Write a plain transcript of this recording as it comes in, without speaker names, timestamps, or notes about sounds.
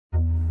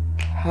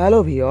Hello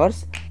viewers,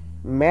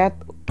 math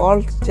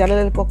world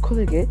চ্যানেলের পক্ষ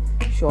থেকে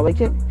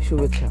সবাইকে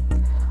শুভেচ্ছা।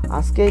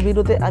 আজকে এই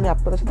ভিডিওতে আমি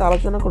আপনাদের সাথে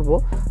আলোচনা করব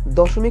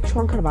দশমিক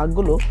সংখ্যার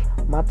ভাগগুলো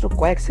মাত্র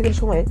কয়েক সেকেন্ড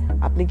সময়ে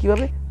আপনি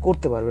কিভাবে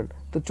করতে পারবেন।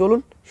 তো চলুন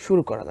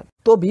শুরু করা যাক।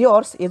 তো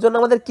ভিউয়ার্স, এজন্য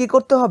আমাদের কি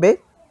করতে হবে?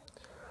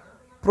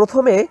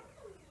 প্রথমে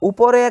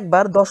উপরে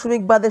একবার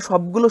দশমিক বাদে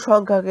সবগুলো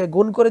সংখ্যাকে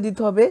গুণ করে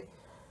দিতে হবে,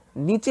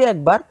 নিচে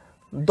একবার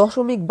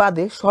দশমিক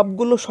বাদে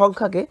সবগুলো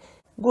সংখ্যাকে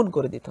গুণ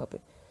করে দিতে হবে।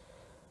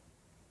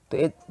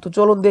 তো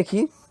চলুন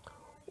দেখি।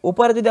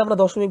 উপরে যদি আমরা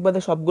দশমিক বাদে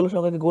সবগুলো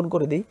সংখ্যাকে গুণ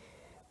করে দিই,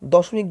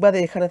 দশমিক বাদে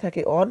এখানে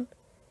থাকে অন,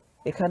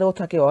 এখানেও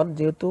থাকে অন,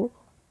 যেহেতু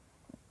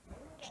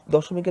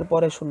দশমিকের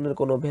পরে শূন্যের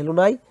কোনো ভ্যালু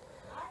নাই,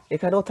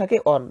 এখানেও থাকে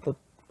অন, তো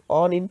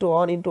on into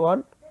on into on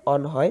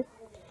on হয়।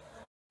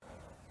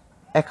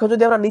 এখন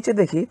যদি আমরা নিচে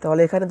দেখি,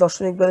 তাহলে এখানে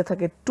দশমিক বাদে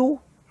থাকে টু,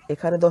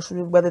 এখানে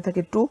দশমিক বাদে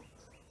থাকে টু,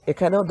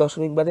 এখানেও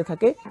দশমিক বাদে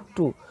থাকে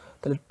টু,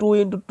 তাহলে two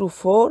into two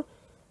four,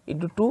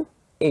 into two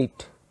 8।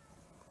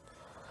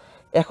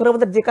 এখন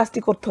আমাদের যে কাজটি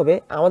করতে হবে,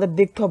 আমাদের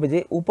দেখতে হবে যে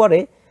উপরে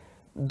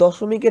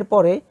দশমিকের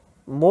পরে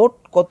মোট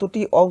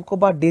কতটি অঙ্ক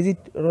বা ডিজিট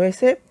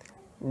রয়েছে,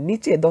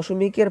 নিচে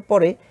দশমিকের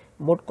পরে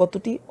মোট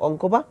কতটি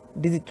অঙ্ক বা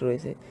ডিজিট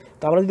রয়েছে।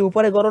 তো আমরা যদি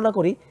উপরে গণনা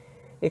করি,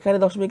 এখানে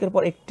দশমিকের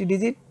পর একটি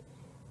ডিজিট,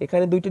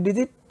 এখানে দুইটি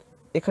ডিজিট,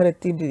 এখানে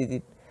তিনটি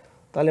ডিজিট,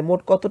 তাহলে মোট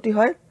কতটি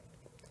হয়?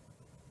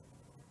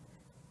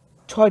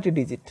 6টি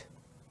ডিজিট।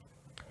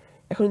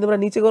 এখন যদি আমরা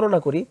নিচে গণনা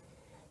করি,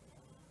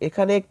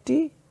 এখানে একটি,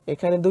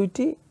 এখানে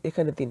দুইটি,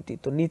 এখানে তিনটি,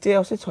 তো নিচে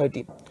আসে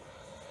 6টি।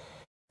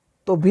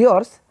 তো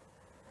ভিউয়ার্স,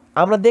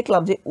 আমরা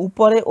দেখলাম যে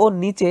উপরে ও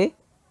নিচে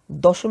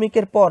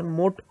দশমিকের পর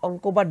মোট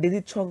অঙ্ক বা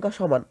ডিজিট সংখ্যা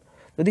সমান।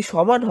 যদি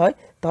সমান হয়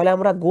তাহলে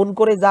আমরা গুণ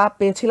করে যা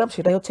পেয়েছিলাম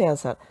সেটাই হচ্ছে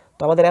অ্যান্সার।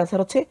 তো আমাদের অ্যান্সার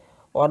হচ্ছে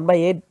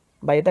 1/8,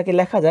 বা এটাকে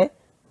লেখা যায়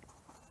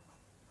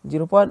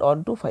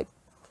 0.125।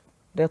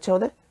 এটা হচ্ছে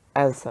আমাদের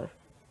অ্যান্সার।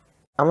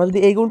 আমরা যদি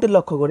এই গুণটি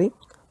লক্ষ্য করি,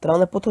 তাহলে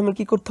আমাদের প্রথমে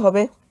কি করতে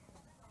হবে?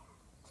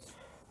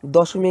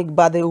 দশমিক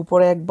বাদে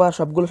উপরে একবার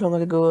সবগুলো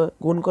সংখ্যাকে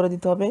গুণ করে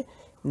দিতে হবে,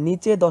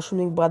 নিচে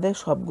দশমিক বাদে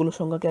সবগুলো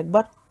সংখ্যাকে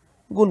একবার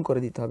গুণ করে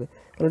দিতে হবে।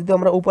 তাহলে যদি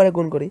আমরা উপরে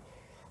গুণ করি,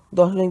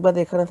 দশমিক বাদে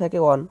এখানে থাকে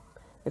 1,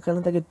 এখানে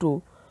থাকে 2,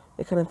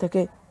 এখানে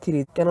থাকে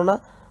 3, কেননা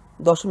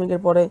দশমিকের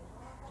পরে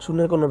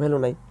শূন্যের কোনো ভ্যালু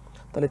নাই।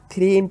 তাহলে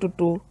 3 ইন্টু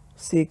 2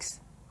 6,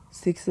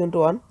 6 ইন্টু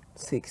 1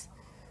 6,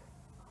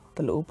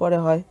 তাহলে উপরে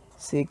হয়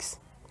 6।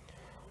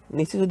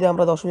 নিচে যদি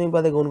আমরা দশমিক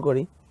বাদে গুণ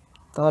করি,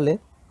 তাহলে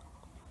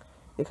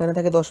এখানে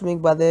থাকে দশমিক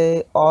বাদে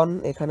অন,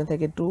 এখানে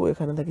থাকে 2,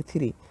 এখানে থাকে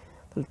 3,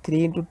 তাহলে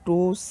 3 ইন্টু 2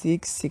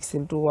 6, 6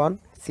 ইন্টু 1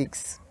 6।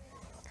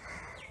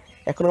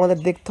 এখন আমাদের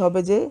দেখতে হবে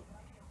যে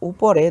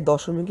উপরে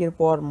দশমিকের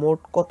পর মোট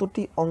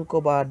কতটি অঙ্ক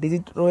বা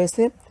ডিজিট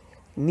রয়েছে,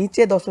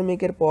 নিচে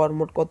দশমিকের পর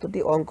মোট কতটি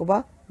অঙ্ক বা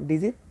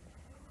ডিজিট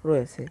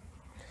রয়েছে।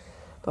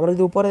 তো আমরা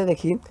যদি উপরে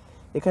দেখি,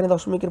 এখানে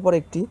দশমিকের পর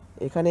একটি,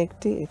 এখানে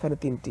একটি, এখানে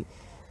তিনটি,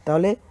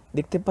 তাহলে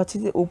দেখতে পাচ্ছি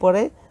যে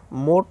উপরে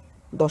মোট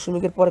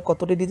দশমিকের পরে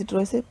কতটি ডিজিট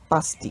রয়েছে?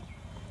 5টি।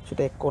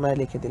 সেটা এক কোণায়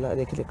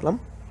রেখে লিখলাম।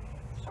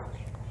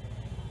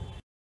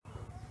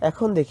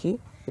 এখন দেখি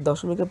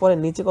দশমিকের পরে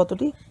নিচে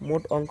কতটি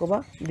মোট অঙ্ক বা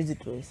ডিজিট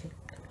রয়েছে।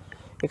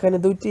 এখানে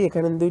দুইটি,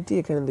 এখানে দুইটি,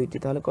 এখানে দুইটি,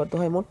 তাহলে কত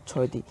হয়? মোট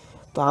 6টি।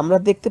 তো আমরা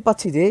দেখতে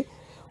পাচ্ছি যে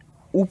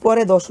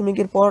উপরে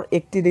দশমিকের পর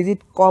একটি ডিজিট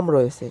কম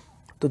রয়েছে।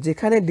 তো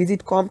যেখানে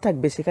ডিজিট কম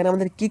থাকবে সেখানে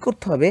আমাদের কি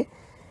করতে হবে?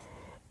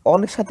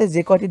 অনেক সাথে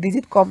যে কয়টি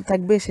ডিজিট কম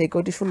থাকবে সেই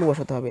কয়টি শূন্য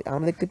বসাতে হবে।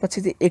 আমরা দেখতে পাচ্ছি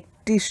যে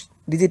একটি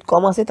ডিজিট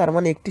কম আছে, তার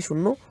মানে একটি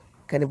শূন্য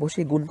এখানে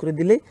বসিয়ে গুণ করে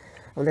দিলেই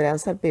আমাদের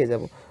অ্যান্সার পেয়ে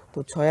যাব। তো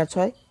 6 আর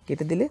 6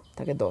 কেটে দিলে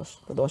থাকে 10,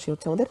 তো 10ই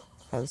হচ্ছে আমাদের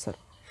অ্যান্সার।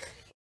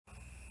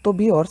 তো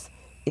ভিউয়ার্স,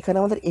 এখানে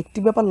আমাদের একটি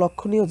ব্যাপার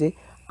লক্ষণীয় যে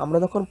আমরা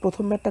যখন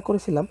প্রথম ম্যাথটা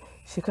করেছিলাম,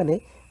 সেখানে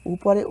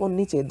উপরে ও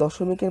নিচে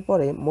দশমিকের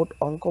পরে মোট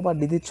অঙ্ক বা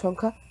ডিজিট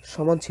সংখ্যা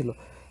সমান ছিল,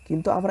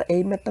 কিন্তু আমরা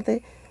এই ম্যাথটাতে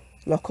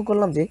লক্ষ্য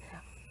করলাম যে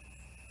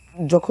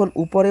যখন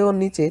উপরে ও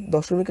নিচে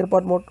দশমিকের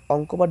পর মোট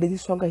অঙ্ক বা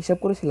ডিজিট সংখ্যা হিসাব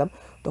করেছিলাম,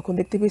 তখন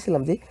দেখতে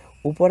পেয়েছিলাম যে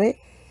উপরে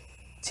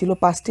ছিল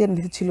 5টি আর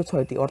নিচে ছিল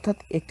 6টি, অর্থাৎ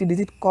একটি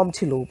ডিজিট কম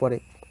ছিল উপরে।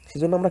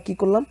 সেজন্য আমরা কি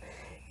করলাম?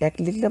 1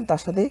 লিখলাম,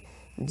 তার সাথে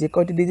যে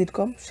কয়টি ডিজিট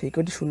কম সেই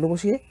কয়টি শূন্য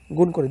বসিয়ে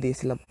গুণ করে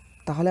দিয়েছিলাম।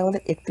 তাহলে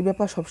আমাদের একটি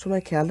ব্যাপার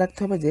সবসময় খেয়াল রাখতে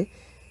হবে যে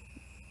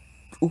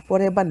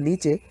উপরে বা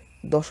নিচে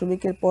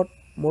দশমিকের পর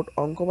মোট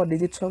অঙ্ক বা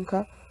ডিজিট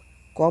সংখ্যা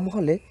কম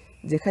হলে,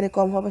 যেখানে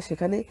কম হবে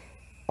সেখানে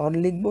অন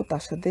লিখব,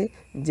 তার সাথে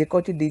যে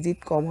কয়টি ডিজিট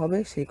কম হবে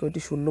সেই কয়টি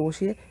শূন্য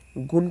বসিয়ে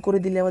গুণ করে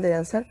দিলে আমাদের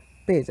অ্যান্সার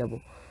পেয়ে যাব।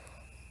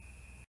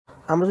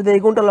 আমরা যদি এই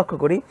গুণটা লক্ষ্য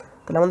করি,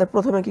 তাহলে আমাদের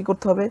প্রথমে কি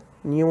করতে হবে?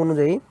 নিয়ম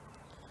অনুযায়ী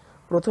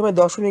প্রথমে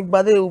দশমিক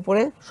বাদে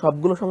উপরে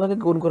সবগুলো সংখ্যাকে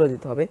গুণ করে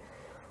দিতে হবে।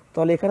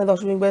 তাহলে এখানে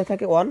দশমিক বাদে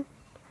থাকে 1,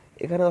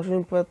 এখানে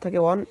দশমিক বাদে থাকে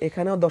 1,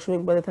 এখানেও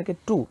দশমিক বাদে থাকে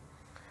 2,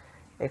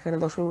 এখানে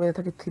দশমিক বাদে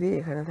থাকে 3,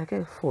 এখানে থাকে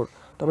 4।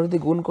 তো আমরা যদি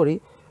গুণ করি,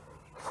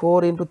 4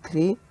 ইন্টু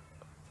 3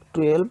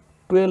 12,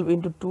 12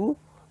 ইন্টু 2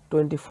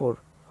 24,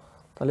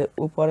 তাহলে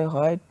উপরে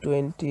হয়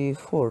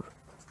 24।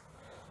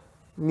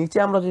 নিচে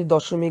আমরা যদি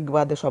দশমিক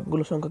বাদে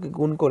সবগুলো সংখ্যাকে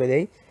গুণ করে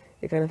দেই,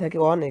 এখানে থাকে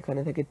 1,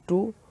 এখানে থাকে 2,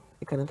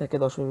 এখানে থাকে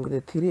দশমিক বাদে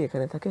 3,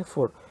 এখানে থাকে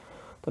 4,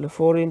 তাহলে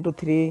 4 ইন্টু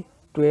 3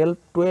 12,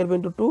 12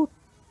 ইন্টু 2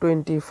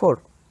 24।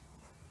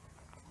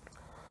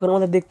 এখন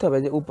আমাদের দেখতে হবে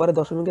যে উপরে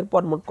দশমিকের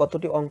পর মোট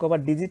কতটি অঙ্ক বা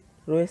ডিজিট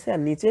রয়েছে আর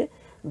নিচে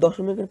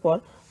দশমিকের পর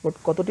মোট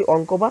কতটি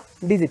অঙ্ক বা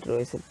ডিজিট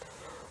রয়েছে।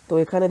 তো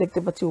এখানে দেখতে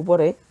পাচ্ছি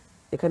উপরে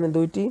এখানে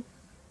 2টি,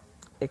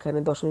 এখানে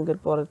দশমিকের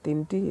পর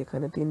 3টি,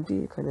 এখানে 3টি,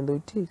 এখানে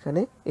 2টি,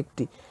 এখানে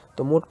 1টি।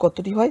 তো মোট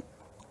কতটি হয়?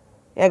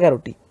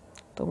 11টি।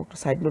 তো একটু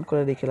সাইড নোট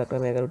করে রেখে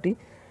রাখলাম 11টি।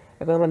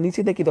 এখন আমরা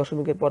নিচে দেখি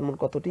দশমিকের পর মোট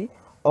কতটি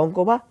অঙ্ক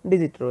বা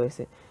ডিজিট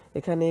রয়েছে।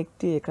 এখানে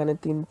 1টি, এখানে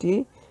 3টি,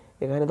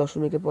 এখানে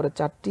দশমিকের পরে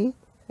 4টি,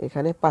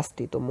 এখানে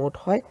 5টি। তো মোট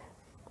হয়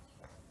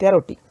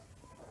 13টি।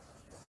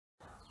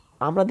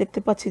 আমরা দেখতে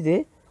পাচ্ছি যে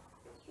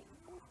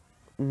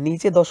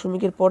নিচে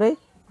দশমিকের পরে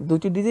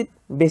 2টি ডিজিট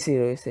বেশি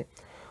রয়েছে।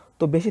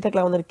 তো বেশি থাকলে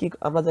আমাদের কি,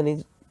 আমরা জানি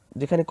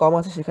যেখানে কম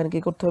আছে সেখানে কি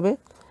করতে হবে,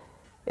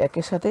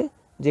 একের সাথে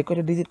যে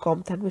কয়টি ডিজিট কম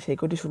থাকবে সেই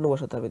কয়টি শূন্য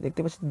বসাতে হবে। দেখতে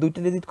পাচ্ছি 2টি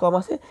ডিজিট কম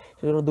আছে,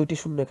 সেজন্য 2টি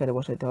শূন্য এখানে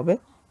বসাইতে হবে।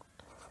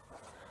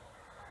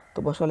 তো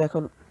বসালে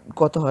এখন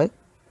কত হয়,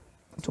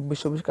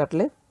 24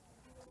 কাটলে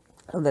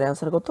আমাদের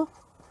অ্যান্সার কত,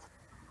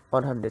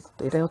 100।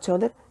 তো এটাই হচ্ছে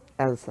আমাদের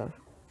অ্যান্সার।